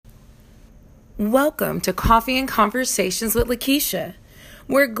Welcome to Coffee and Conversations with Lakeisha.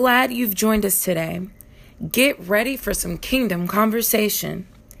 We're glad you've joined us today. Get ready for some kingdom conversation.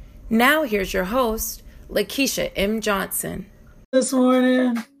 Now here's your host, Lakeisha M. Johnson. This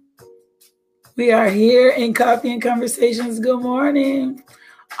morning, we are here in Coffee and Conversations. Good morning.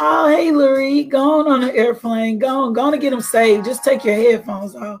 Oh, hey, Larry, go on the airplane. Go on to get them saved. Just take your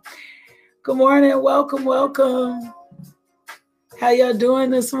headphones off. Good morning. Welcome. How y'all doing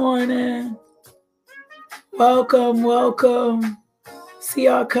this morning? Welcome. See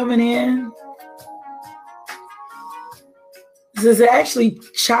y'all coming in. This is actually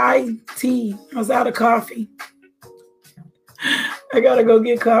chai tea. I was out of coffee. I gotta go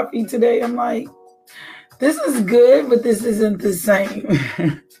get coffee today. I'm like, this is good, but this isn't the same.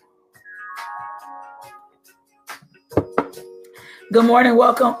 Good morning,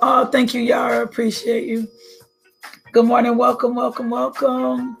 welcome. Oh, thank you, Yara. Appreciate you. Good morning, welcome.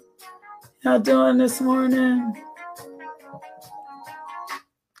 How doing this morning?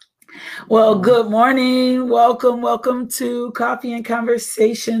 Well, good morning. Welcome to Coffee and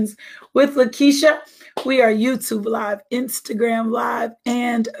Conversations with Lakeisha. We are YouTube Live, Instagram Live,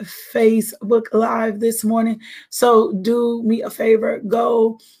 and Facebook Live this morning. So do me a favor,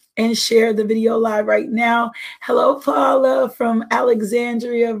 go and share the video live right now. Hello, Paula from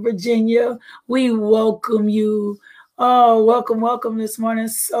Alexandria, Virginia. We welcome you. Oh, welcome this morning.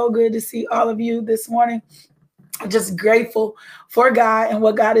 So good to see all of you this morning. I'm just grateful for God and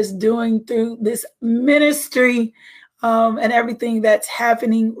what God is doing through this ministry and everything that's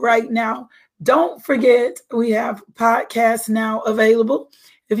happening right now. Don't forget, we have podcasts now available.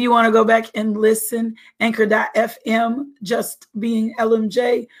 If you want to go back and listen, Anchor.fm, just being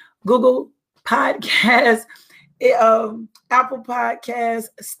LMJ, Google Podcasts, Apple Podcasts,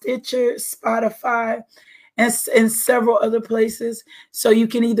 Stitcher, Spotify, and several other places. So you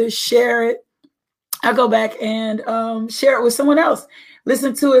can either share it. I'll go back and share it with someone else.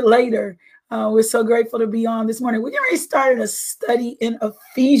 Listen to it later. We're so grateful to be on this morning. We're already started a study in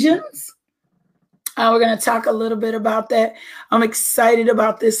Ephesians. We're going to talk a little bit about that. I'm excited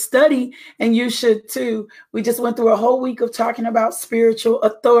about this study, and you should too. We just went through a whole week of talking about spiritual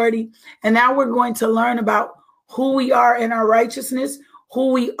authority, and now we're going to learn about who we are in our righteousness,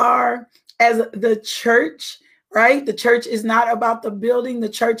 who we are as the church, right? The church is not about the building. The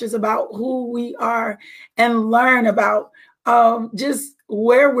church is about who we are, and learn about just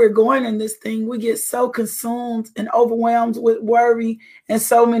where we're going in this thing. We get so consumed and overwhelmed with worry and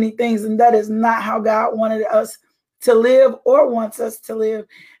so many things, and that is not how God wanted us to live or wants us to live.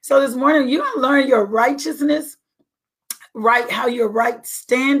 So this morning, you're going to learn your righteousness, right? How you're right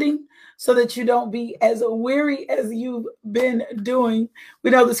standing, so that you don't be as weary as you've been doing. We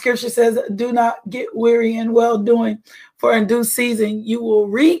know the scripture says, do not get weary in well doing, for in due season you will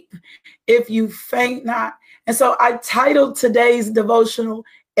reap if you faint not. And so I titled today's devotional,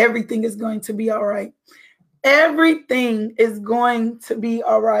 Everything is Going to Be All Right. Everything is going to be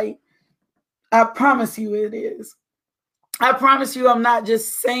all right. I promise you it is. I promise you I'm not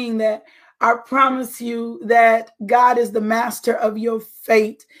just saying that. I promise you that God is the master of your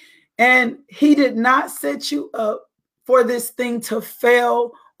fate. And he did not set you up for this thing to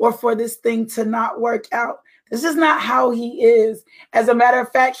fail or for this thing to not work out. This is not how he is. As a matter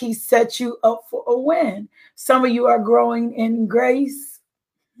of fact, he set you up for a win. Some of you are growing in grace.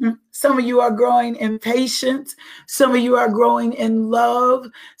 Some of you are growing in patience. Some of you are growing in love.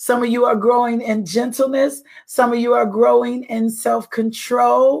 Some of you are growing in gentleness. Some of you are growing in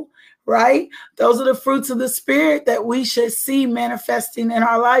self-control. Right? Those are the fruits of the Spirit that we should see manifesting in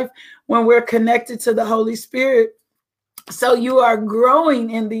our life when we're connected to the Holy Spirit. So you are growing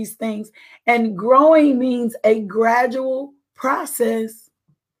in these things, and growing means a gradual process.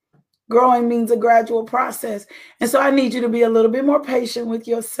 Growing means a gradual process. And so I need you to be a little bit more patient with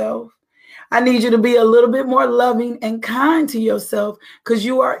yourself. I need you to be a little bit more loving and kind to yourself, because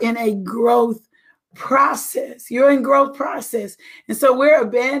you are in a growth process. You're in growth process. And so we're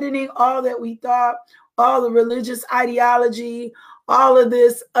abandoning all that we thought, all the religious ideology, all of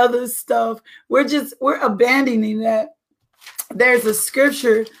this other stuff. We're abandoning that. There's a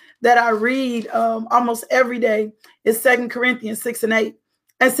scripture that I read almost every day. It's 2 Corinthians 6:8.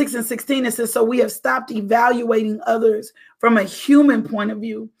 At 6 and 16, it says, so we have stopped evaluating others from a human point of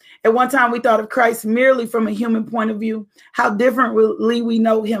view. At one time, we thought of Christ merely from a human point of view. How differently we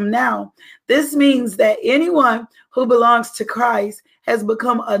know him now. This means that anyone who belongs to Christ has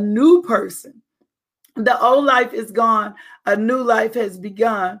become a new person. The old life is gone. A new life has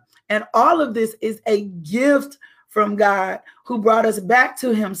begun. And all of this is a gift from God, who brought us back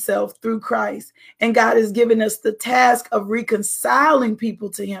to himself through Christ. And God has given us the task of reconciling people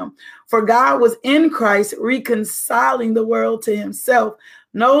to him. For God was in Christ reconciling the world to himself,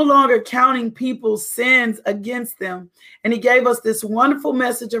 no longer counting people's sins against them. And he gave us this wonderful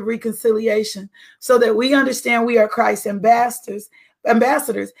message of reconciliation so that we understand we are Christ's ambassadors.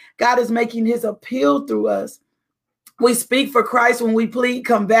 God is making his appeal through us. We speak for Christ when we plead,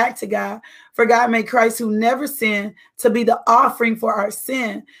 come back to God. For God made Christ, who never sinned, to be the offering for our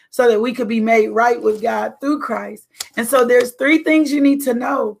sin so that we could be made right with God through Christ. And so there's three things you need to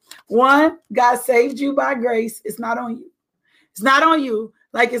know. One, God saved you by grace. It's not on you. It's not on you.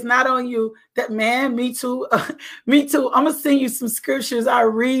 Like it's not on you. That man, me too. Me too. I'm going to send you some scriptures I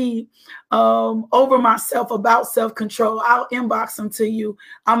read over myself about self-control. I'll inbox them to you.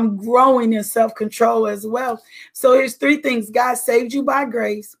 I'm growing in self-control as well. So here's three things. God saved you by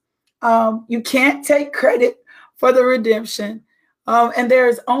grace. You can't take credit for the redemption. And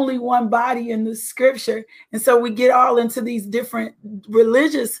there's only one body in the scripture. And so we get all into these different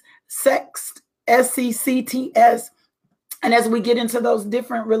religious sects, S-E-C-T-S. And as we get into those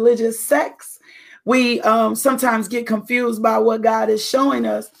different religious sects, we sometimes get confused by what God is showing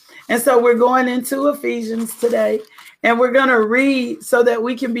us. And so we're going into Ephesians today, and we're going to read so that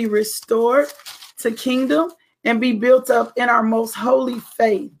we can be restored to kingdom and be built up in our most holy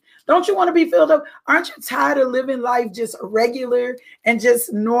faith. Don't you want to be filled up? Aren't you tired of living life just regular and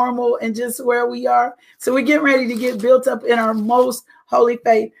just normal and just where we are? So we're getting ready to get built up in our most holy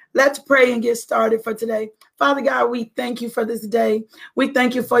faith. Let's pray and get started for today. Father God, we thank you for this day. We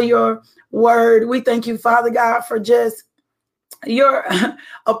thank you for your word. We thank you, Father God, for just your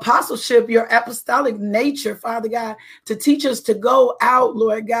apostleship, your apostolic nature, Father God, to teach us to go out,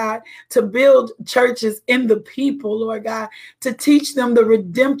 Lord God, to build churches in the people, Lord God, to teach them the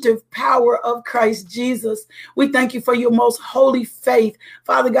redemptive power of Christ Jesus. We thank you for your most holy faith,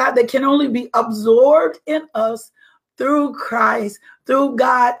 Father God, that can only be absorbed in us through Christ, through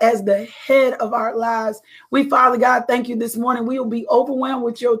God as the head of our lives. We, Father God, thank you this morning. We will be overwhelmed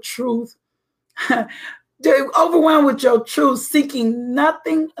with your truth. Overwhelmed with your truth, seeking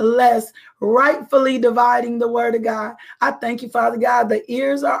nothing less, rightfully dividing the word of God. I thank you, Father God. The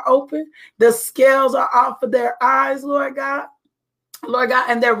ears are open. The scales are off of their eyes, Lord God. Lord God,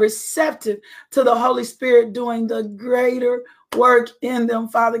 and they're receptive to the Holy Spirit doing the greater work in them,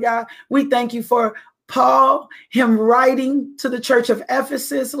 Father God. We thank you for Paul, him writing to the church of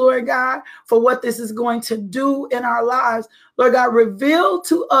Ephesus, Lord God, for what this is going to do in our lives. Lord God, reveal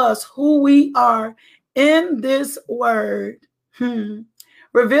to us who we are in this word.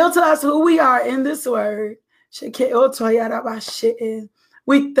 Reveal to us who we are in this word.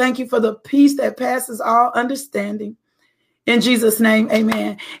 We thank you for the peace that passes all understanding. In Jesus' name,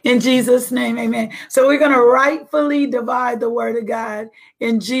 amen. In Jesus' name, amen. So we're going to rightfully divide the word of God.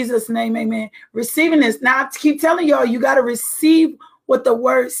 In Jesus' name, amen. Receiving this. Now, I keep telling y'all, you got to receive what the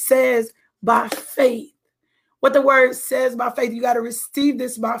word says by faith. What the word says by faith. You got to receive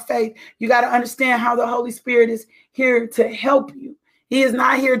this by faith. You got to understand how the Holy Spirit is here to help you. He is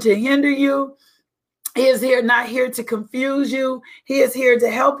not here to hinder you. He is here, not here to confuse you. He is here to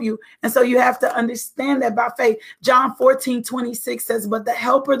help you. And so you have to understand that by faith. John 14:26 says, but the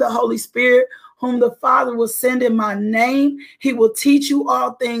helper, the Holy Spirit, whom the Father will send in my name, he will teach you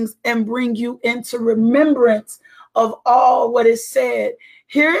all things and bring you into remembrance of all what is said.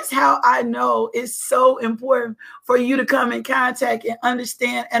 Here's how I know it's so important for you to come in contact and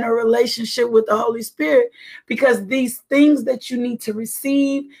understand and a relationship with the Holy Spirit, because these things that you need to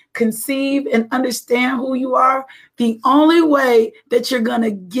receive, conceive, and understand who you are, the only way that you're going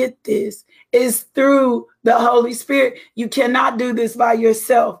to get this is through the Holy Spirit. You cannot do this by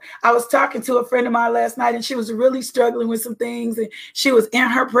yourself. I was talking to a friend of mine last night, and she was really struggling with some things, and she was in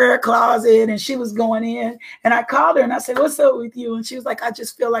her prayer closet, and she was going in, and I called her and I said, what's up with you? And she was like, I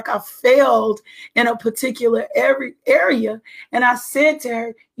just feel like I failed in a particular area. And I said to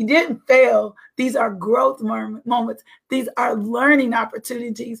her, you didn't fail. These are growth moments. These are learning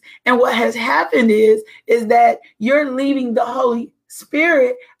opportunities. And what has happened is that you're leaving the Holy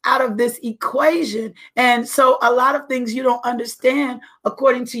Spirit out of this equation. And so a lot of things you don't understand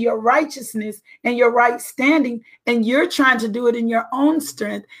according to your righteousness and your right standing, and you're trying to do it in your own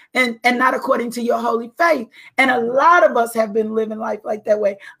strength and not according to your holy faith. And a lot of us have been living life like that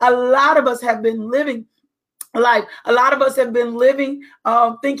way. A lot of us have been living life. A lot of us have been living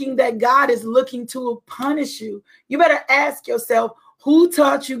thinking that God is looking to punish you. You better ask yourself, who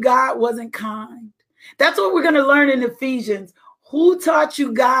taught you God wasn't kind? That's what we're going to learn in Ephesians. Who taught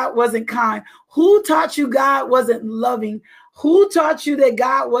you God wasn't kind? Who taught you God wasn't loving? Who taught you that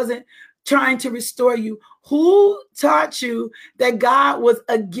God wasn't trying to restore you? Who taught you that God was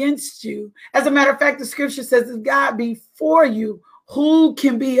against you? As a matter of fact, the scripture says, if God be for you, who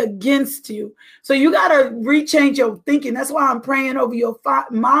can be against you? So you got to rechange your thinking. That's why I'm praying over your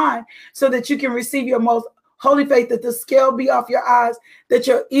mind so that you can receive your most holy faith, that the scale be off your eyes, that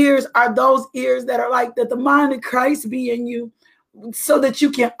your ears are those ears that are like, that the mind of Christ be in you, so that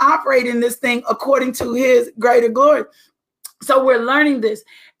you can operate in this thing according to his greater glory. So we're learning this.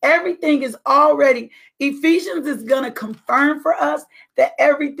 Everything is already, Ephesians is going to confirm for us that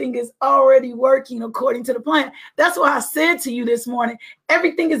everything is already working according to the plan. That's why I said to you this morning,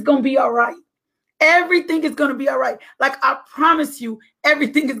 everything is going to be all right. Everything is going to be all right. Like I promise you,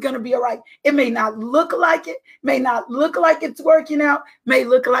 everything is going to be all right. It may not look like it, may not look like it's working out, may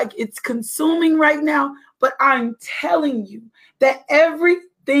look like it's consuming right now, but I'm telling you that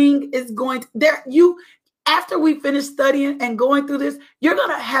everything is going to, after we finish studying and going through this, you're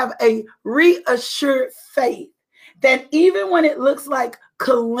going to have a reassured faith that even when it looks like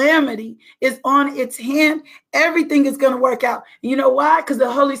calamity is on its hand, everything is going to work out. You know why? Because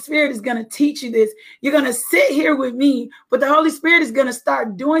the Holy Spirit is going to teach you this. You're going to sit here with me, but the Holy Spirit is going to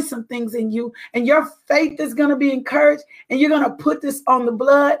start doing some things in you, and your faith is going to be encouraged, and you're going to put this on the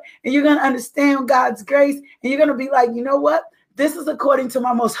blood, and you're going to understand God's grace, and you're going to be like, you know what? This is according to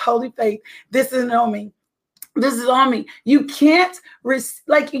my most holy faith. This isn't on me. This is on me. You can't,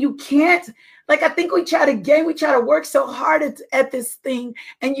 I think we try to work so hard at this thing,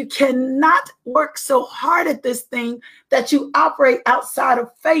 and you cannot work so hard at this thing that you operate outside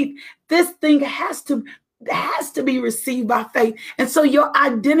of faith. This thing has to be received by faith. And so your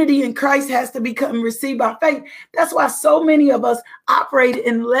identity in Christ has to become received by faith. That's why so many of us operate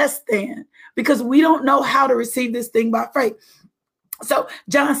in less than, because we don't know how to receive this thing by faith. So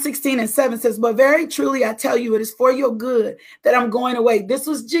John 16:7 says, but very truly, I tell you, it is for your good that I'm going away. This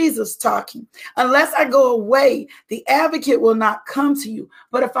was Jesus talking. Unless I go away, the advocate will not come to you.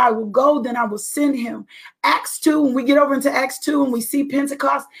 But if I will go, then I will send him. Acts 2, when we get over into Acts 2 and we see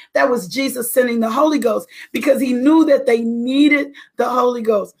Pentecost, that was Jesus sending the Holy Ghost because he knew that they needed the Holy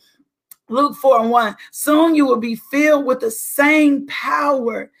Ghost. Luke 4:1, soon you will be filled with the same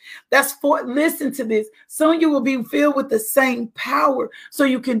power. Listen to this. Soon you will be filled with the same power so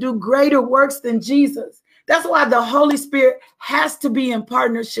you can do greater works than Jesus. That's why the Holy Spirit has to be in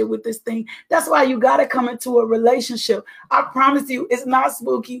partnership with this thing. That's why you got to come into a relationship. I promise you, it's not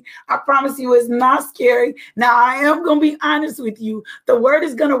spooky. I promise you, it's not scary. Now, I am going to be honest with you. The word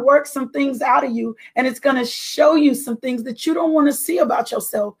is going to work some things out of you, and it's going to show you some things that you don't want to see about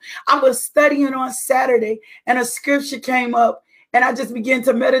yourself. I was studying on Saturday, and a scripture came up, and I just began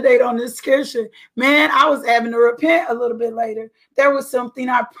to meditate on this scripture. Man, I was having to repent a little bit later. There was something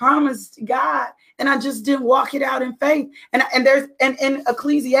I promised God, and I just didn't walk it out in faith. And in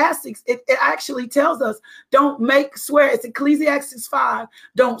Ecclesiastes, it actually tells us, don't swear. It's Ecclesiastes 5.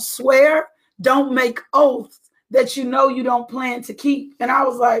 Don't swear, don't make oaths that you know you don't plan to keep. And I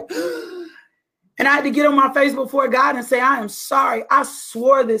was like, and I had to get on my face before God and say, I am sorry. I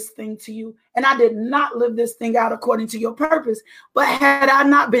swore this thing to you, and I did not live this thing out according to your purpose. But had I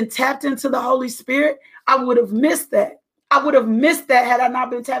not been tapped into the Holy Spirit, I would have missed that. I would have missed that had I not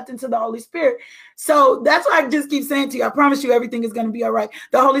been tapped into the Holy Spirit. So that's why I just keep saying to you, I promise you everything is going to be all right.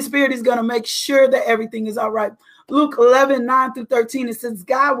 The Holy Spirit is going to make sure that everything is all right. Luke 11:9-13, it says,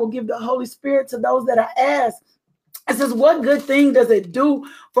 God will give the Holy Spirit to those that are asked. It says, what good thing does it do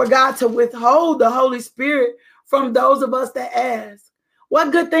for God to withhold the Holy Spirit from those of us that ask?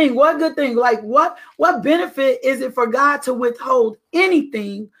 What good thing? What good thing? Like what benefit is it for God to withhold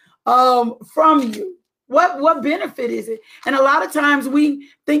anything from you? What benefit is it? And a lot of times we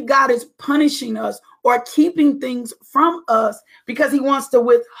think God is punishing us or keeping things from us because he wants to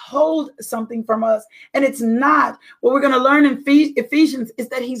withhold something from us. And it's not. What we're going to learn in Ephesians is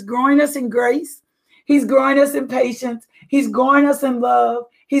that he's growing us in grace. He's growing us in patience. He's growing us in love.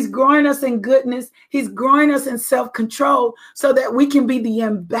 He's growing us in goodness. He's growing us in self-control so that we can be the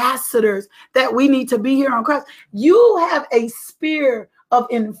ambassadors that we need to be here on Christ. You have a sphere of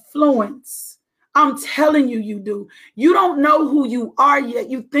influence. I'm telling you, you do. You don't know who you are yet.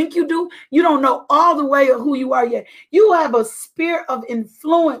 You think you do. You don't know all the way of who you are yet. You have a sphere of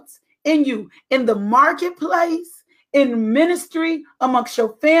influence in you, in the marketplace, in ministry, amongst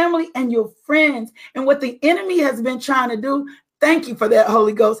your family and your friends. And what the enemy has been trying to do, thank you for that,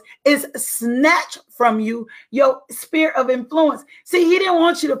 Holy Ghost, is snatch from you your sphere of influence. See, he didn't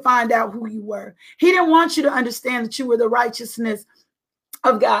want you to find out who you were. He didn't want you to understand that you were the righteousness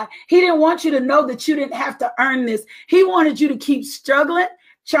of God. He didn't want you to know that you didn't have to earn this. He wanted you to keep struggling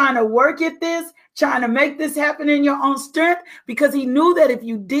trying to work at this, trying to make this happen in your own strength, because he knew that if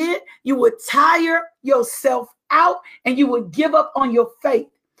you did, you would tire yourself out and you would give up on your faith.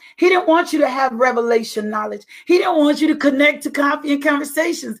 He didn't want you to have revelation knowledge. He didn't want you to connect to coffee and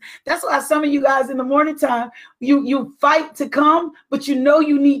conversations. That's why some of you guys in the morning time, you fight to come, but you know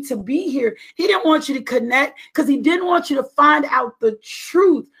you need to be here. He didn't want you to connect because he didn't want you to find out the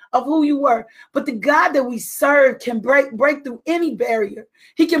truth of who you were. But the God that we serve can break through any barrier.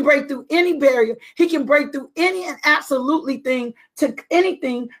 He can break through any barrier. He can break through any and absolutely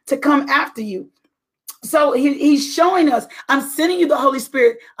anything to come after you. So he's showing us, I'm sending you the Holy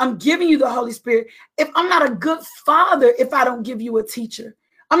Spirit. I'm giving you the Holy Spirit. If I'm not a good father, if I don't give you a teacher,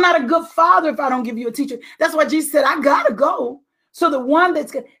 I'm not a good father if I don't give you a teacher. That's why Jesus said, I got to go. So the one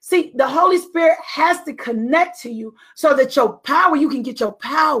that's good, see, the Holy Spirit has to connect to you so that your power, you can get your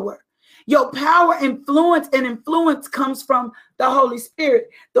power. Your power, influence comes from the Holy Spirit.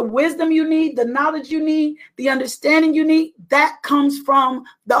 The wisdom you need, the knowledge you need, the understanding you need, that comes from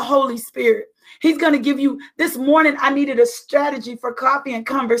the Holy Spirit. He's going to give you. This morning, I needed a strategy for coffee and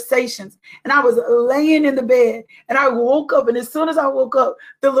conversations. And I was laying in the bed and I woke up. And as soon as I woke up,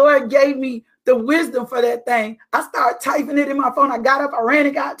 the Lord gave me the wisdom for that thing. I started typing it in my phone. I got up, I ran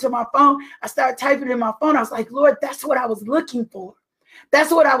and got to my phone. I started typing it in my phone. I was like, Lord, that's what I was looking for.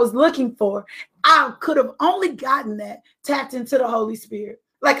 That's what I was looking for. I could have only gotten that tapped into the Holy Spirit.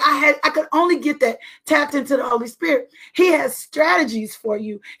 Like I could only get that tapped into the Holy Spirit. He has strategies for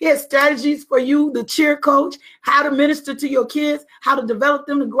you. He has strategies for you, the cheer coach, how to minister to your kids, how to develop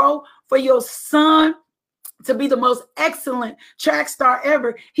them to grow, for your son to be the most excellent track star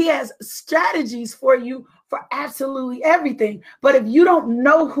ever. He has strategies for you for absolutely everything. But if you don't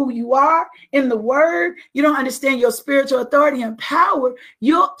know who you are in the word, you don't understand your spiritual authority and power,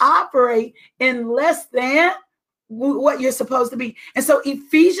 you'll operate in less than what you're supposed to be. And so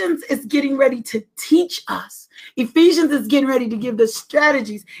Ephesians is getting ready to teach us. Ephesians is getting ready to give the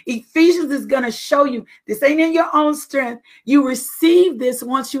strategies. Ephesians is going to show you this ain't in your own strength. You receive this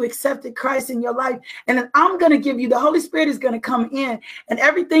once you accepted Christ in your life. And then I'm going to give you, the Holy Spirit is going to come in, and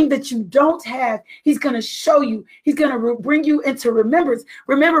everything that you don't have, he's going to show you. He's going to bring you into remembrance.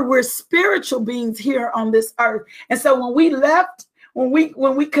 Remember, we're spiritual beings here on this earth. And so when we left, when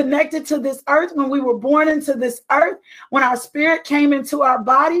we connected to this earth, when we were born into this earth, when our spirit came into our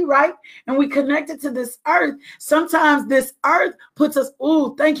body, right? And we connected to this earth, sometimes this earth puts us,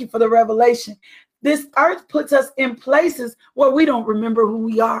 ooh, thank you for the revelation. This earth puts us in places where we don't remember who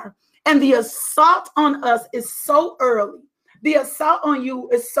we are. And the assault on us is so early. The assault on you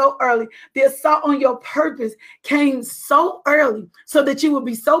is so early. The assault on your purpose came so early, so that you will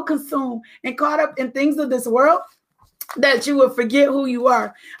be so consumed and caught up in things of this world that you will forget who you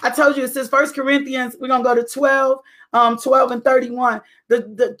are. I told you, it says 1 Corinthians, we're going to go to 12 and 31.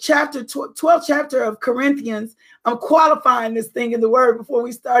 The 12th chapter of Corinthians, I'm qualifying this thing in the word before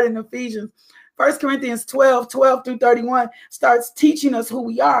we start in Ephesians. 1 Corinthians 12 through 31 starts teaching us who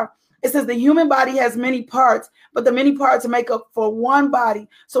we are. It says the human body has many parts, but the many parts make up for one body.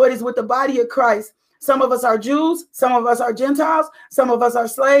 So it is with the body of Christ. Some of us are Jews, some of us are Gentiles, some of us are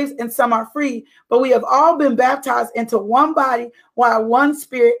slaves, and some are free. But we have all been baptized into one body, one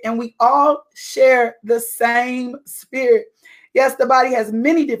spirit, and we all share the same spirit. Yes, the body has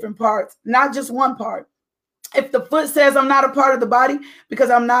many different parts, not just one part. If the foot says I'm not a part of the body because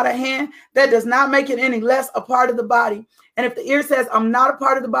I'm not a hand, that does not make it any less a part of the body. And if the ear says I'm not a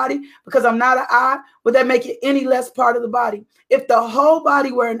part of the body because I'm not an eye, would that make it any less part of the body? If the whole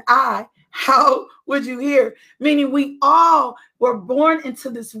body were an eye, how would you hear? Meaning we all were born into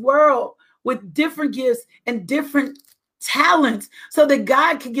this world with different gifts and different talents so that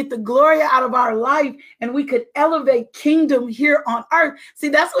God could get the glory out of our life and we could elevate kingdom here on earth. See,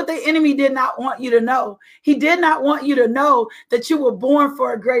 that's what the enemy did not want you to know. He did not want you to know that you were born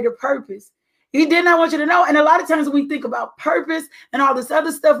for a greater purpose. He did not want you to know. And a lot of times when we think about purpose and all this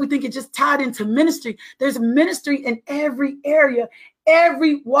other stuff, we think it just tied into ministry. There's ministry in every area,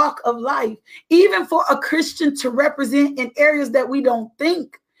 every walk of life, even for a Christian to represent in areas that we don't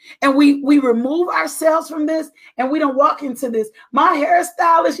think. And we remove ourselves from this and we don't walk into this. My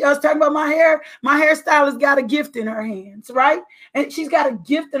hairstylist, y'all was talking about my hair. My hairstylist got a gift in her hands, right? And she's got a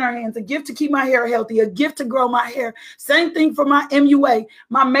gift in her hands, a gift to keep my hair healthy, a gift to grow my hair. Same thing for my MUA,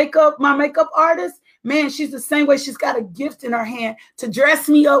 my makeup artist. Man, she's the same way. She's got a gift in her hand to dress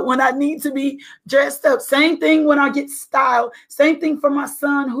me up when I need to be dressed up. Same thing when I get styled. Same thing for my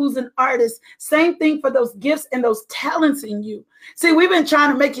son who's an artist. Same thing for those gifts and those talents in you. See, we've been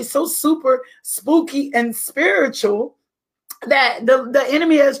trying to make it so super spooky and spiritual that the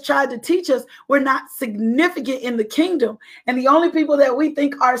enemy has tried to teach us we're not significant in the kingdom. And the only people that we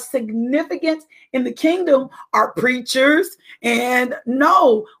think are significant in the kingdom are preachers. And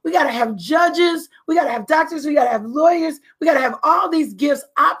no, we got to have judges. We got to have doctors. We got to have lawyers. We got to have all these gifts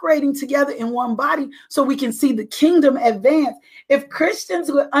operating together in one body so we can see the kingdom advance. If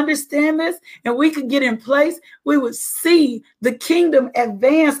Christians would understand this and we could get in place, we would see the kingdom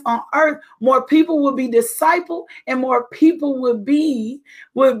advance on earth. More people would be discipled and more people would be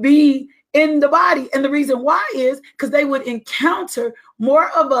in the body. And the reason why is because they would encounter more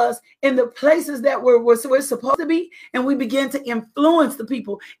of us in the places that we're supposed to be. And we begin to influence the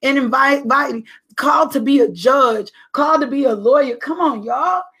people and inviting, called to be a judge, called to be a lawyer. Come on,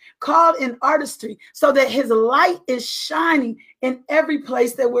 y'all. Called in artistry so that his light is shining in every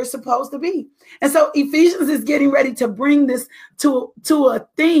place that we're supposed to be. And so Ephesians is getting ready to bring this to a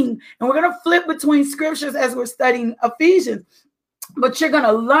thing. And we're going to flip between scriptures as we're studying Ephesians. But you're going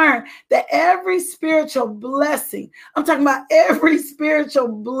to learn that every spiritual blessing, I'm talking about every spiritual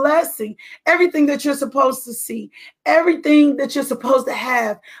blessing, everything that you're supposed to see, everything that you're supposed to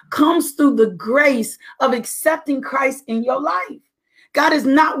have comes through the grace of accepting Christ in your life. God is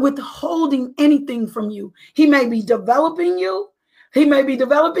not withholding anything from you. He may be developing you. He may be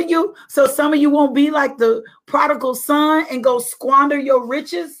developing you. So some of you won't be like the prodigal son and go squander your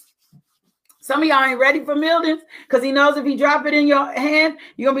riches. Some of y'all ain't ready for millions because he knows if he drop it in your hand,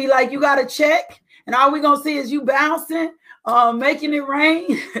 you're going to be like, you got a check. And all we're going to see is you bouncing, making it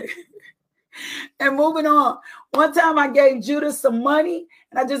rain and moving on. One time I gave Judah some money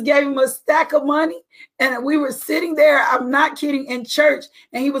and I just gave him a stack of money. And we were sitting there, I'm not kidding, in church.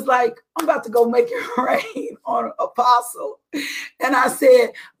 And he was like, I'm about to go make it rain on Apostle. And I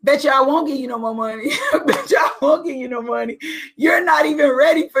said, bet you I won't give you no more money. Bet you I won't give you no money. You're not even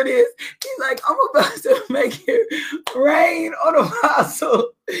ready for this. He's like, I'm about to make it rain on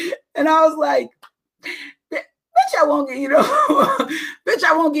Apostle. And I was like, bitch, I won't give you bitch,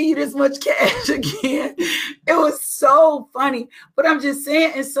 I won't give you this much cash again. It was so funny. But I'm just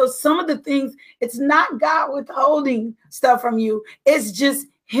saying, and so some of the things, it's not God withholding stuff from you. It's just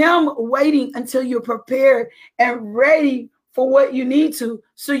him waiting until you're prepared and ready for what you need to,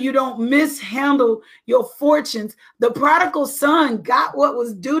 so you don't mishandle your fortunes. The prodigal son got what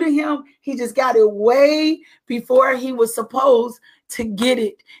was due to him. He just got it way before he was supposed to get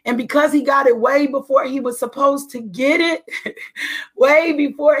it. And because he got it way before he was supposed to get it, way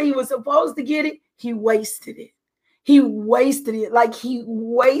before he was supposed to get it, he wasted it. He wasted it. Like he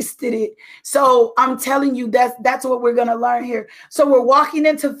wasted it. So I'm telling you, that's what we're going to learn here. So we're walking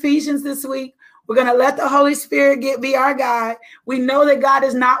into Ephesians this week. We're going to let the Holy Spirit be our guide. We know that God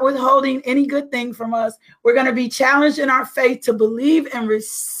is not withholding any good thing from us. We're going to be challenged in our faith to believe and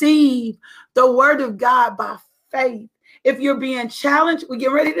receive the word of God by faith. If you're being challenged, we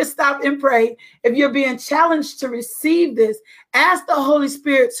get ready to stop and pray. If you're being challenged to receive this, ask the Holy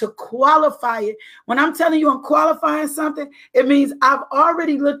Spirit to qualify it. When I'm telling you I'm qualifying something, it means I've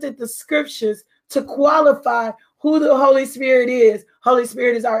already looked at the scriptures to qualify who the Holy Spirit is. Holy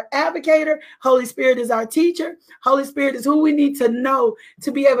Spirit is our advocator. Holy Spirit is our teacher. Holy Spirit is who we need to know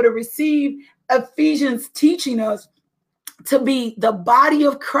to be able to receive Ephesians teaching us to be the body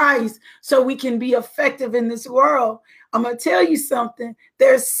of Christ so we can be effective in this world. I'm going to tell you something.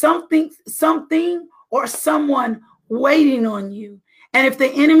 There's something or someone waiting on you. And if the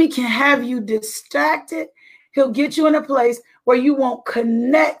enemy can have you distracted, he'll get you in a place where you won't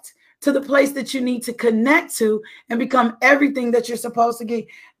connect to the place that you need to connect to and become everything that you're supposed to be.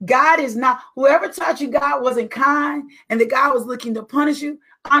 God is not, whoever taught you God wasn't kind and that God was looking to punish you,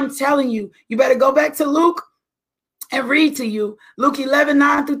 I'm telling you, you better go back to Luke and read to you. Luke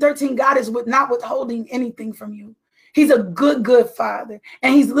 11:9-13, God is not withholding anything from you. He's a good father,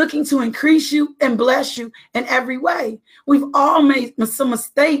 and he's looking to increase you and bless you in every way. We've all made some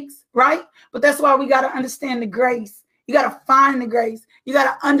mistakes, right? But that's why we got to understand the grace. You got to find the grace. You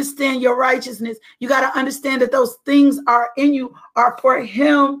got to understand your righteousness. You got to understand that those things are in you are for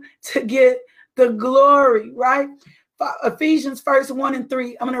him to get the glory, right? Ephesians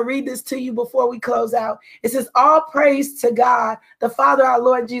 1:1-3. I'm going to read this to you before we close out. It says, all praise to God, the Father, our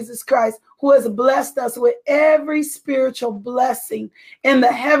Lord Jesus Christ, who has blessed us with every spiritual blessing in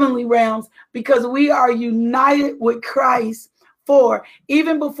the heavenly realms because we are united with Christ. For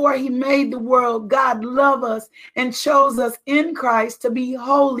even before he made the world, God loved us and chose us in Christ to be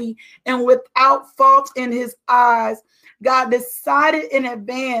holy and without fault in his eyes. God decided in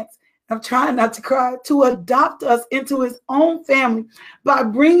advance, I'm trying not to cry, to adopt us into his own family by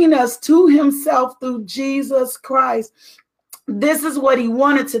bringing us to himself through Jesus Christ. This is what he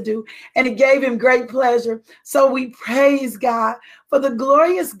wanted to do, and it gave him great pleasure. So we praise God for the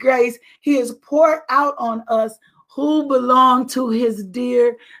glorious grace he has poured out on us who belong to his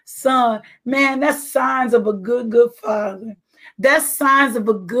dear son. Man, that's signs of a good father. That's signs of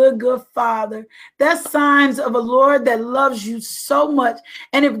a good father. That's signs of a Lord that loves you so much.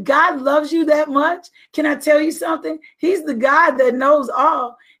 And if God loves you that much, can I tell you something? He's the God that knows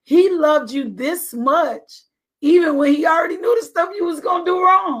all. He loved you this much, even when he already knew the stuff you was going to do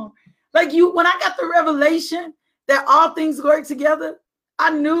wrong. Like when I got the revelation that all things work together,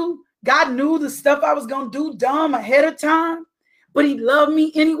 I knew God knew the stuff I was going to do dumb ahead of time, but he loved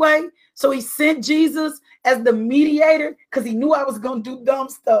me anyway. So he sent Jesus as the mediator because he knew I was going to do dumb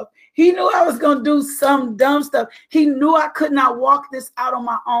stuff. He knew I was going to do some dumb stuff. He knew I could not walk this out on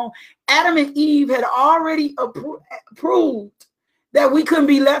my own. Adam and Eve had already approved that we couldn't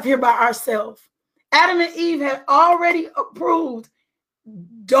be left here by ourselves. Adam and Eve had already approved.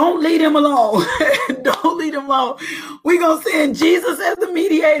 Don't leave him alone. Don't leave him alone. We're going to send Jesus as the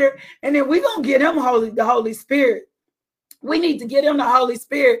mediator, and then we're going to get him the Holy Spirit. We need to get him the Holy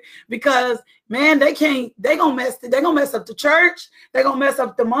Spirit because, man, they're going to mess up the church. They're going to mess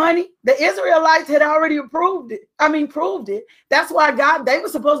up the money. The Israelites had already proved it. That's why they were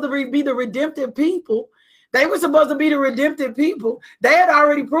supposed to be the redemptive people. They were supposed to be the redemptive people. They had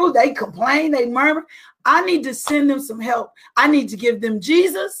already proved. They complained, they murmured. I need to send them some help. I need to give them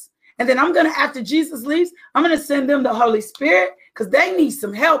Jesus. And then after Jesus leaves, I'm going to send them the Holy Spirit because they need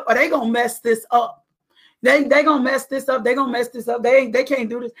some help or they're going to mess this up. They going to mess this up. They're going to mess this up. They can't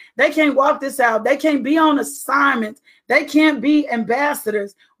do this. They can't walk this out. They can't be on assignment. They can't be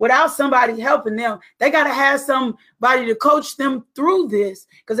ambassadors without somebody helping them. They got to have somebody to coach them through this.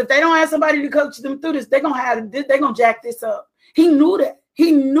 Because if they don't have somebody to coach them through this, they're going to jack this up. He knew that.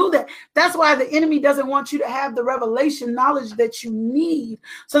 He knew that. That's why the enemy doesn't want you to have the revelation knowledge that you need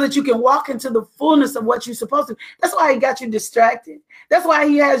so that you can walk into the fullness of what you're supposed to. That's why he got you distracted. That's why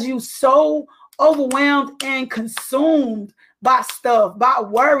he has you so overwhelmed and consumed by stuff, by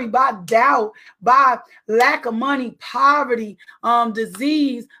worry, by doubt, by lack of money, poverty,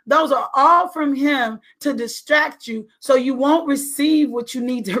 disease. Those are all from him to distract you so you won't receive what you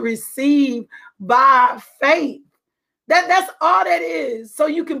need to receive by faith. That's all that is, so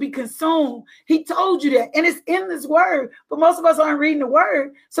you can be consumed. He told you that, and it's in this word, but most of us aren't reading the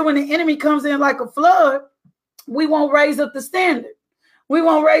word. So when the enemy comes in like a flood, we won't raise up the standard. We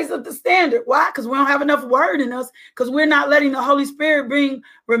won't raise up the standard. Why? Because we don't have enough word in us, because we're not letting the Holy Spirit bring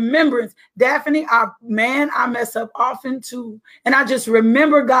remembrance. Daphne, I mess up often too. And I just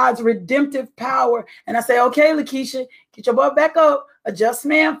remember God's redemptive power. And I say, okay, Lakeisha, get your butt back up. A just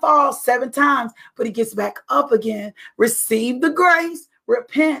man falls 7 times, but he gets back up again. Receive the grace,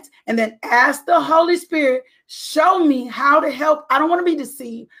 repent, and then ask the Holy Spirit, show me how to help. I don't want to be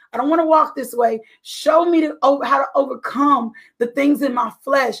deceived. I don't want to walk this way. Show me how to overcome the things in my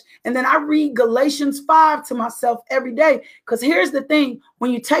flesh. And then I read Galatians 5 to myself every day. Because here's the thing.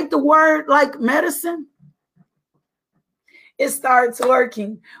 When you take the word like medicine, it starts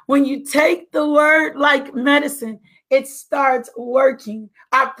working. When you take the word like medicine, it starts working.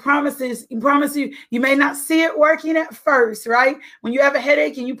 I promise you, you may not see it working at first, right? When you have a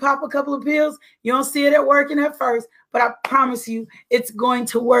headache and you pop a couple of pills, you don't see it working at first, but I promise you, it's going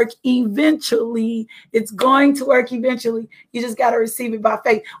to work eventually. It's going to work eventually. You just got to receive it by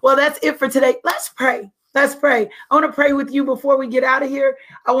faith. Well, that's it for today. Let's pray. Let's pray. I want to pray with you before we get out of here.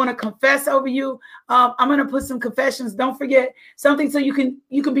 I want to confess over you. I'm going to put some confessions. Don't forget something so you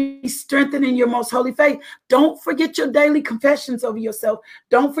can be strengthened in your most holy faith. Don't forget your daily confessions over yourself.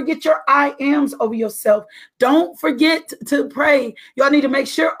 Don't forget your I ams over yourself. Don't forget to pray. Y'all need to make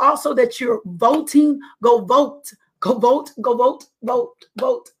sure also that you're voting. Go vote. Go vote, go vote, vote,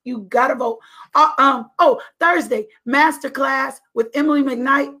 vote. You gotta vote. Thursday, masterclass with Emily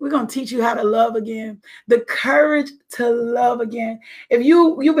McKnight. We're gonna teach you how to love again. The courage to love again. If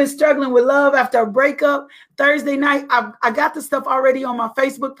you've been struggling with love after a breakup, Thursday night, I got the stuff already on my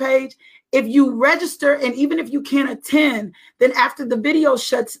Facebook page. If you register, and even if you can't attend, then after the video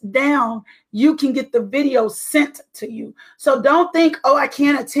shuts down, you can get the video sent to you. So don't think, oh, I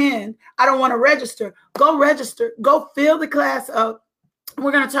can't attend. I don't want to register. Go register. Go fill the class up.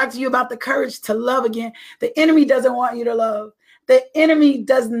 We're going to talk to you about the courage to love again. The enemy doesn't want you to love. The enemy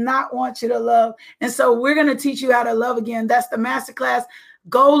does not want you to love. And so we're going to teach you how to love again. That's the masterclass.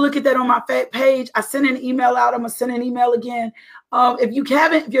 Go look at that on my page. I sent an email out. I'm going to send an email again. If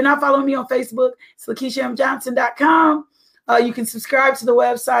you're not following me on Facebook, it's LakeishaMJohnson.com. You can subscribe to the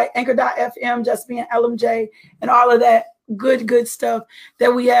website, anchor.fm, just being LMJ, and all of that good stuff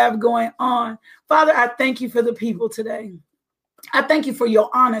that we have going on. Father, I thank you for the people today. I thank you for your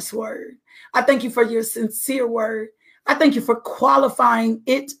honest word. I thank you for your sincere word. I thank you for qualifying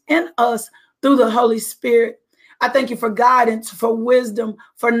it in us through the Holy Spirit. I thank you for guidance, for wisdom,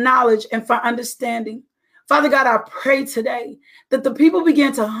 for knowledge, and for understanding. Father God, I pray today that the people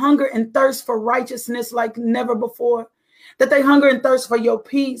begin to hunger and thirst for righteousness like never before, that they hunger and thirst for your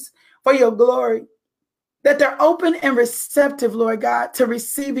peace, for your glory, that they're open and receptive, Lord God, to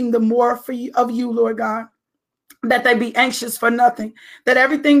receiving the more of you, Lord God, that they be anxious for nothing, that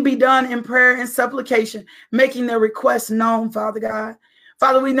everything be done in prayer and supplication, making their requests known, Father God.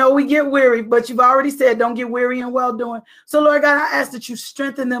 Father, we know we get weary, but you've already said don't get weary in well doing. So, Lord God, I ask that you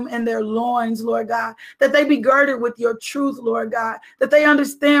strengthen them in their loins, Lord God, that they be girded with your truth, Lord God, that they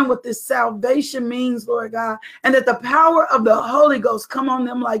understand what this salvation means, Lord God, and that the power of the Holy Ghost come on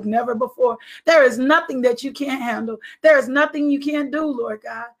them like never before. There is nothing that you can't handle. There is nothing you can't do, Lord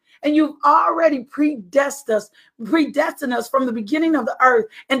God. And you've already predestined us from the beginning of the earth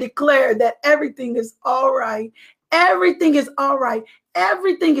and declared that everything is all right. Everything is all right.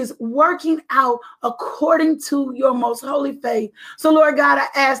 Everything is working out according to your most holy faith. So, Lord God, I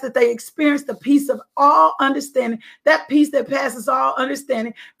ask that they experience the peace of all understanding, that peace that passes all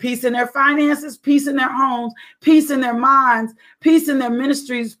understanding, peace in their finances, peace in their homes, peace in their minds, peace in their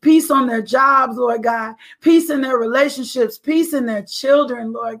ministries, peace on their jobs, Lord God, peace in their relationships, peace in their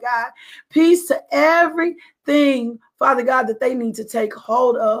children, Lord God, peace to everything, Father God, that they need to take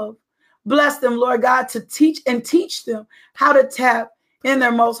hold of. Bless them, Lord God, to teach them how to tap in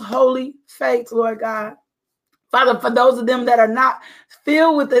their most holy faith, Lord God. Father, for those of them that are not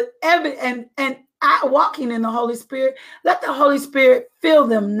filled with the evidence and walking in the Holy Spirit, let the Holy Spirit fill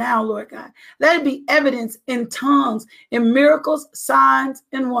them now, Lord God. Let it be evidence in tongues, in miracles, signs,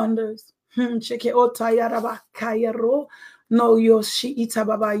 and wonders.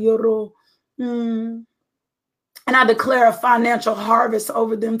 And I declare a financial harvest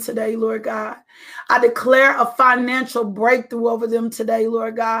over them today, Lord God. I declare a financial breakthrough over them today,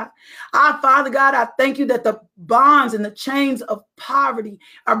 Lord God. Father God, I thank you that the bonds and the chains of poverty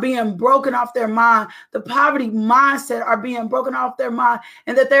are being broken off their mind. The poverty mindset are being broken off their mind,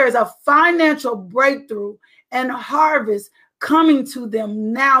 and that there is a financial breakthrough and harvest coming to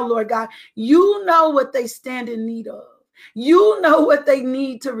them now, Lord God. You know what they stand in need of. You know what they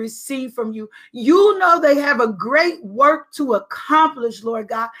need to receive from you. You know they have a great work to accomplish, Lord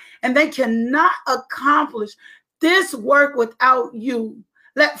God, and they cannot accomplish this work without you.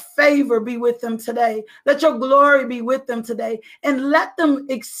 Let favor be with them today. Let your glory be with them today, and let them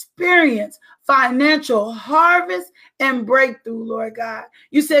experience financial harvest and breakthrough, Lord God.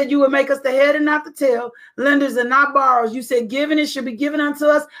 You said you would make us the head and not the tail, lenders and not borrowers. You said giving it should be given unto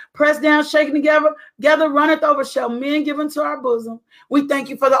us, pressed down, shaken together, runneth over, shall men give unto our bosom. We thank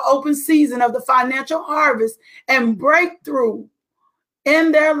you for the open season of the financial harvest and breakthrough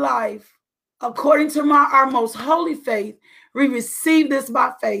in their life. According to our most holy faith, we receive this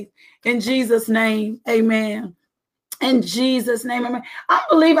by faith. In Jesus' name, amen. In Jesus' name, amen.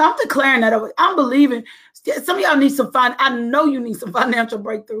 I'm declaring that over. I'm believing. Some of y'all need I know you need some financial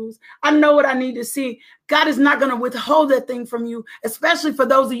breakthroughs. I know what I need to see. God is not going to withhold that thing from you, especially for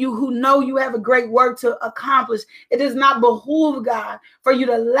those of you who know you have a great work to accomplish. It does not behoove God for you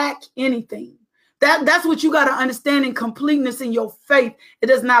to lack anything. That's what you got to understand in completeness in your faith. It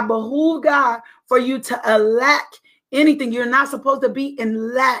does not behoove God for you to lack anything. You're not supposed to be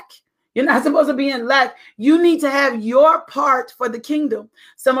in lack. You're not supposed to be in lack. You need to have your part for the kingdom.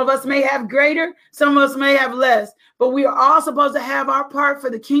 Some of us may have greater, some of us may have less, but we are all supposed to have our part for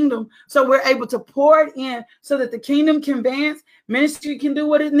the kingdom, so we're able to pour it in so that the kingdom can advance, ministry can do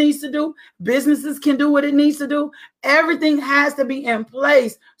what it needs to do, businesses can do what it needs to do. Everything has to be in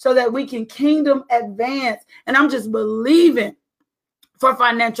place so that we can kingdom advance. And I'm just believing for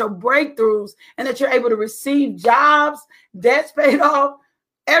financial breakthroughs, and that you're able to receive jobs, debts paid off,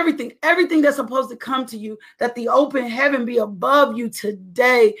 everything that's supposed to come to you, that the open heaven be above you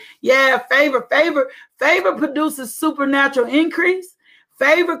today. Yeah, favor produces supernatural increase.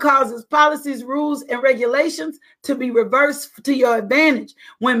 Favor causes policies, rules, and regulations to be reversed to your advantage.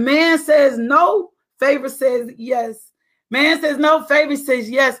 When man says no, favor says yes. Man says no, favor says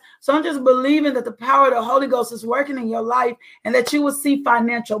yes. So I'm just believing that the power of the Holy Ghost is working in your life, and that you will see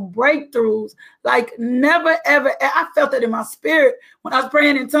financial breakthroughs like never, ever. I felt that in my spirit when I was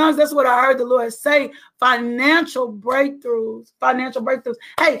praying in tongues. That's what I heard the Lord say. financial breakthroughs.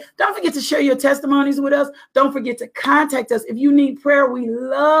 Hey, don't forget to share your testimonies with us. Don't forget to contact us. If you need prayer, we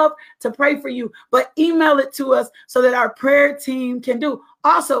love to pray for you, but email it to us so that our prayer team can do.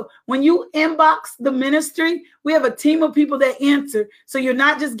 Also, when you inbox the ministry, we have a team of people that answer. So you're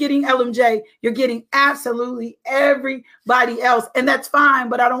not just getting LMJ, you're getting absolutely everybody else. And that's fine,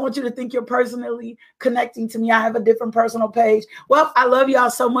 but I don't want you to think you're personally connecting to me. I have a different personal page. Well, I love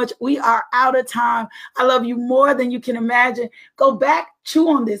y'all so much. We are out of time. I love you more than you can imagine. Go back, chew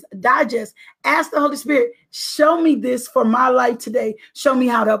on this, digest, ask the Holy Spirit, show me this for my life today. Show me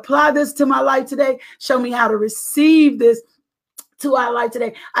how to apply this to my life today. Show me how to receive this to our life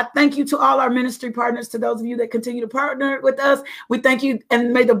today. I thank you to all our ministry partners, to those of you that continue to partner with us. We thank you,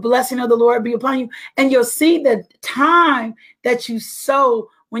 and may the blessing of the Lord be upon you. And you'll see the time that you sow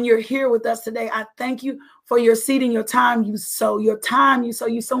when you're here with us today. I thank you for your seed and your time you sow. Your time you sow.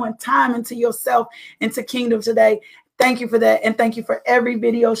 You sowing time into yourself, into kingdom today. Thank you for that. And thank you for every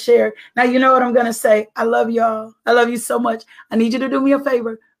video share. Now, you know what I'm going to say. I love y'all. I love you so much. I need you to do me a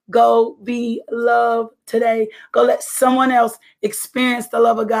favor. Go be loved today. Go let someone else experience the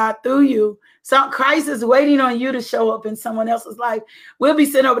love of God through you. So Christ is waiting on you to show up in someone else's life. We'll be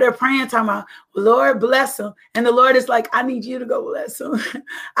sitting over there praying, talking about, Lord, bless them. And the Lord is like, I need you to go bless them.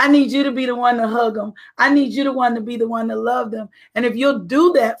 I need you to be the one to hug them. I need you to be the one to love them. And if you'll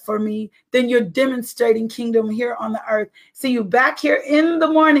do that for me, then you're demonstrating kingdom here on the earth. See you back here in the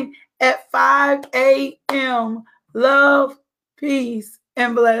morning at 5 a.m. Love, peace,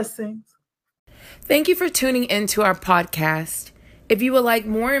 and blessings. Thank you for tuning into our podcast. If you would like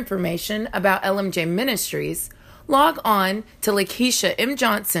more information about LMJ Ministries, log on to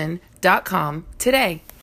LakeishaMJohnson.com today.